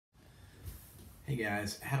Hey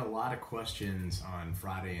guys, I had a lot of questions on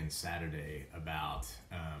Friday and Saturday about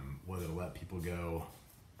whether to let people go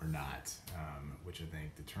or not, which I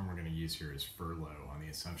think the term we're going to use here is furlough, on the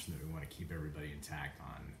assumption that we want to keep everybody intact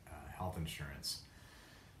on health insurance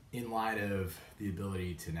in light of the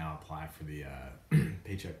ability to now apply for the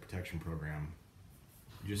Paycheck Protection Program.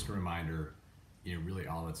 Just a reminder, really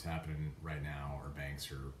all that's happening right now are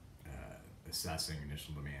banks are assessing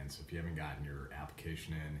initial demands. So if you haven't gotten your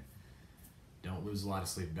application in, don't lose a lot of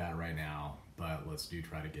sleep about it right now, but let's do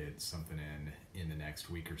try to get something in the next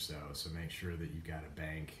week or so. So make sure that you've got a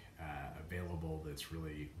bank available that's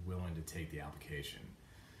really willing to take the application.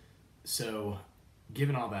 So,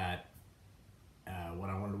 given all that,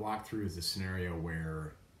 what I wanted to walk through is a scenario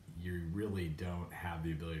where you really don't have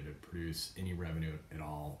the ability to produce any revenue at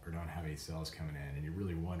all, or don't have any sales coming in, and you're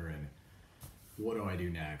really wondering, what do I do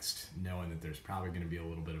next? Knowing that there's probably going to be a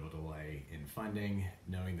little bit of a delay in funding,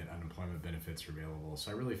 knowing that unemployment benefits are available. So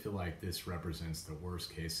I really feel like this represents the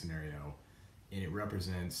worst case scenario, and it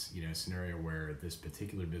represents, a scenario where this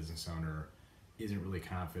particular business owner isn't really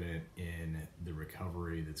confident in the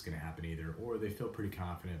recovery that's going to happen either, or they feel pretty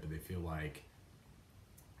confident, but they feel like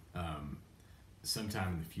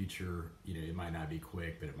sometime in the future, it might not be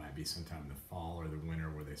quick, but it might be sometime in the fall or the winter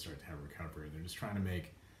where they start to have recovery. They're just trying to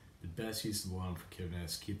make the best use of the loan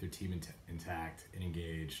forgiveness, keep their team intact and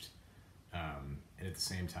engaged, and at the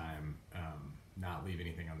same time, not leave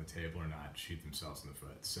anything on the table or not shoot themselves in the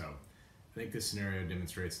foot. So I think this scenario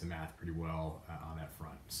demonstrates the math pretty well on that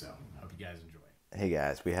front. So I hope you guys enjoy. Hey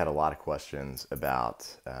guys, we had a lot of questions about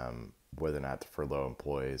whether or not to furlough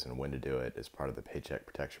employees and when to do it as part of the Paycheck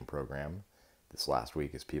Protection Program this last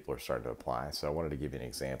week as people are starting to apply. So I wanted to give you an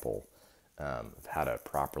example of how to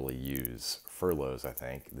properly use furloughs, I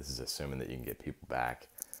think. This is assuming that you can get people back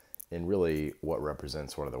in really what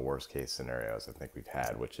represents one of the worst case scenarios I think we've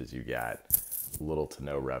had, which is you got little to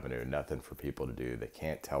no revenue, nothing for people to do. They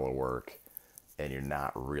can't telework, and you're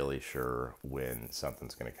not really sure when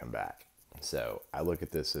something's going to come back. So I look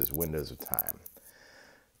at this as windows of time.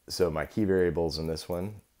 So my key variables in this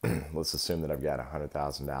one, let's assume that I've got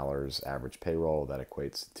 $100,000 average payroll. That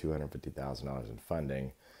equates to $250,000 in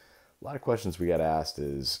funding. A lot of questions we got asked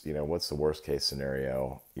is, what's the worst case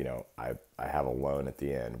scenario? I have a loan at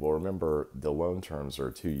the end. Well, remember, the loan terms are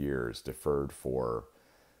 2 years deferred for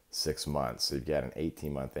 6 months. So you've got an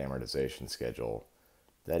 18-month amortization schedule.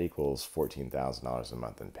 That equals $14,000 a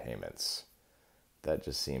month in payments. That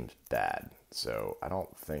just seems bad. So I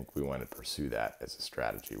don't think we want to pursue that as a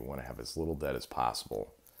strategy. We want to have as little debt as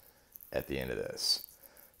possible at the end of this.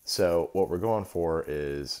 So what we're going for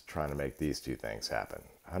is trying to make these two things happen.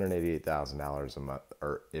 $188,000 a month,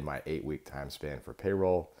 or in my 8-week time span for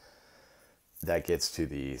payroll. That gets to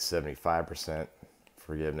the 75%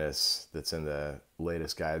 forgiveness that's in the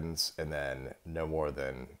latest guidance, and then no more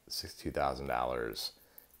than $62,000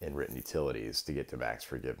 in written utilities to get to max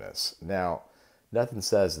forgiveness. Now, nothing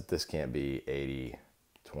says that this can't be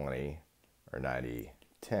 80-20 or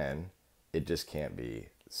 90-10. It just can't be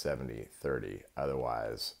 70-30.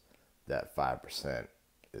 Otherwise, that 5%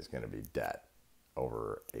 is going to be debt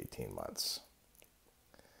over 18 months.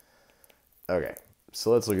 Okay,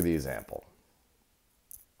 so let's look at the example.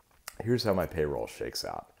 Here's how my payroll shakes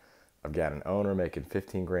out. I've got an owner making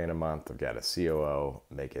 15 grand a month. I've got a COO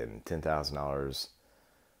making $10,000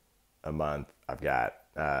 a month. I've got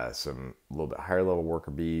some little bit higher level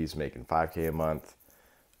worker bees making 5K a month.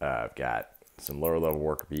 I've got some lower level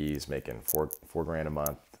worker bees making four grand a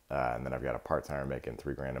month. And then I've got a part-timer making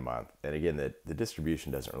 3 grand a month. And again, the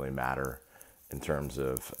distribution doesn't really matter in terms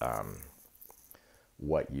of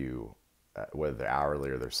whether they're hourly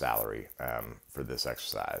or their salary for this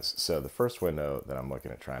exercise. So the first window that I'm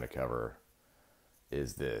looking at trying to cover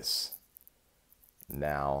is this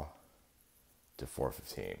now to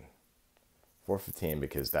 415. 415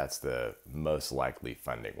 because that's the most likely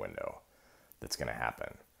funding window that's going to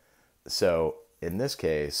happen. So in this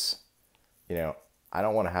case, I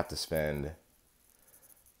don't want to have to spend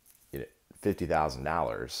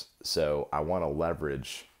 $50,000. So I want to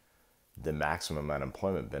leverage the maximum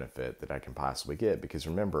unemployment benefit that I can possibly get. Because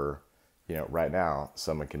remember, right now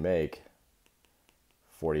someone can make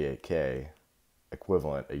 48K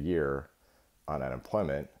equivalent a year on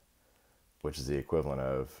unemployment, which is the equivalent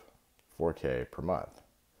of 4K per month.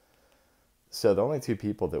 So the only two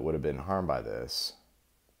people that would have been harmed by this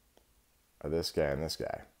are this guy and this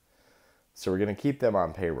guy. So we're going to keep them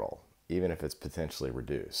on payroll, even if it's potentially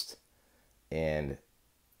reduced. And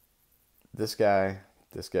this guy,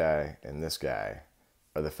 and this guy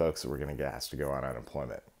are the folks that we're going to ask to go on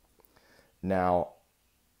unemployment. Now,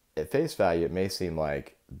 at face value, it may seem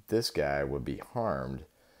like this guy would be harmed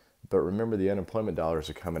But remember, the unemployment dollars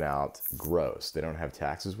are coming out gross. They don't have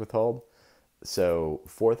taxes withheld. So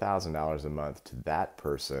 $4,000 a month to that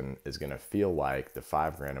person is going to feel like the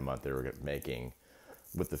 $5,000 a month they were making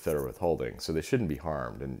with the federal withholding. So they shouldn't be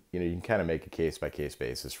harmed. And you can kind of make a case by case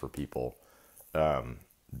basis for people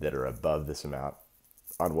that are above this amount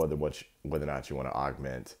on whether or not you want to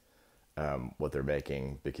augment what they're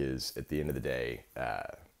making, because at the end of the day,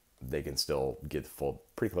 they can still get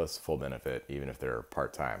pretty close to full benefit, even if they're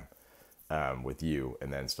part-time with you,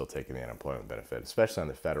 and then still taking the unemployment benefit, especially on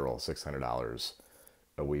the federal $600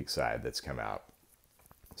 a week side that's come out.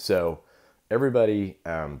 So everybody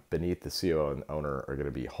beneath the CO and owner are going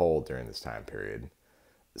to be whole during this time period.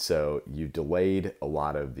 So you delayed a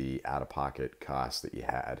lot of the out-of-pocket costs that you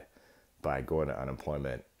had by going to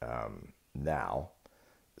unemployment now.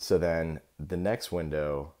 So then the next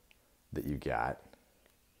window that you got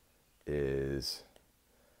is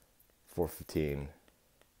 4/15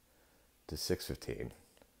 to 6/15.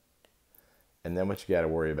 And then what you got to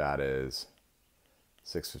worry about is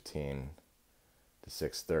 6/15 to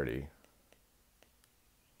 6/30.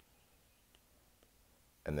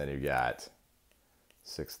 And then you got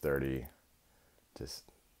 6/30 to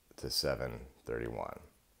 7/31.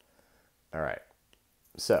 All right.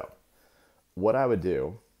 So what I would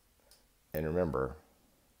do, and remember,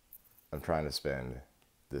 I'm trying to spend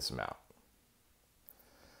this amount.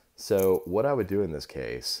 So what I would do in this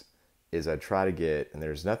case is I'd try to get, and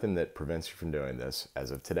there's nothing that prevents you from doing this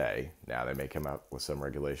as of today. Now they may come up with some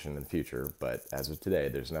regulation in the future, but as of today,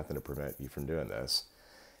 there's nothing to prevent you from doing this,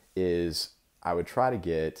 is I would try to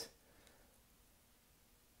get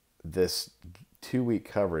this 2-week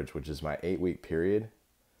coverage, which is my 8-week period,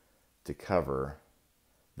 to cover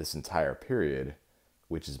this entire period,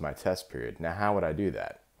 which is my test period. Now, how would I do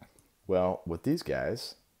that? Well, with these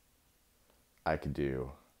guys, I could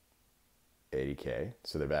do 80K,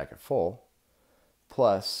 so they're back at full,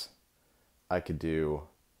 plus I could do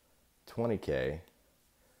 20K,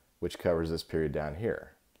 which covers this period down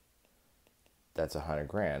here. That's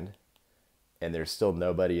 $100,000, and there's still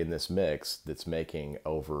nobody in this mix that's making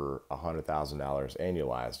over $100,000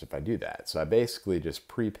 annualized if I do that. So I basically just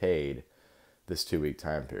prepaid this 2-week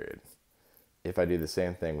time period. If I do the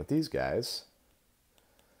same thing with these guys,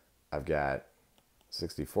 I've got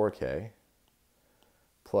 64K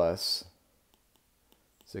plus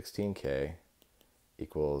 16K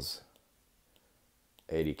equals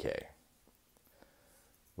 80K.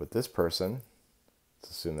 With this person,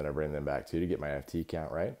 let's assume that I bring them back to get my FT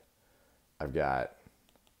count right. I've got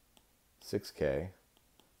 6K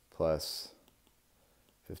plus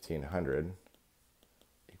 1,500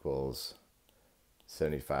 equals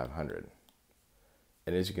 7,500.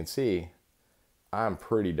 And as you can see, I'm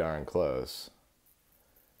pretty darn close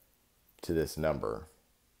to this number,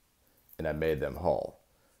 and I made them whole.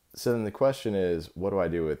 So then the question is, what do I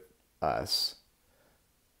do with us?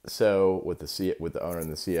 So with the owner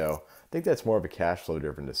and the CO, I think that's more of a cash flow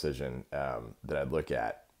driven decision that I'd look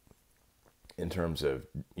at in terms of,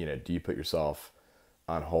 do you put yourself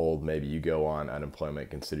on hold? Maybe you go on unemployment,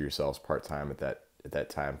 consider yourselves part-time at that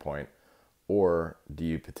time point, or do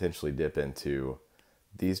you potentially dip into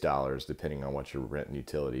these dollars depending on what your rent and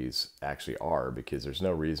utilities actually are, because there's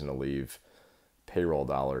no reason to leave payroll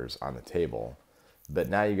dollars on the table. But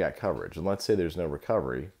now you got coverage, and let's say there's no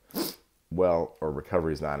recovery, or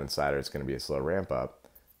recovery is not in sight, or it's going to be a slow ramp up.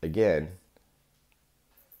 Again,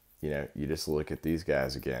 you just look at these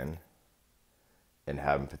guys again and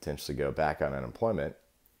have them potentially go back on unemployment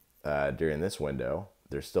during this window.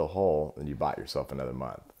 They're still whole, and you bought yourself another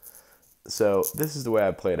month. So this is the way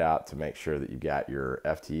I played out to make sure that you got your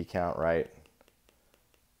FTE count right,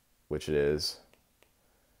 which it is,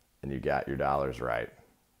 and you got your dollars right,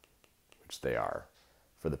 which they are,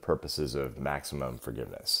 for the purposes of maximum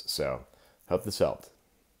forgiveness. So hope this helped.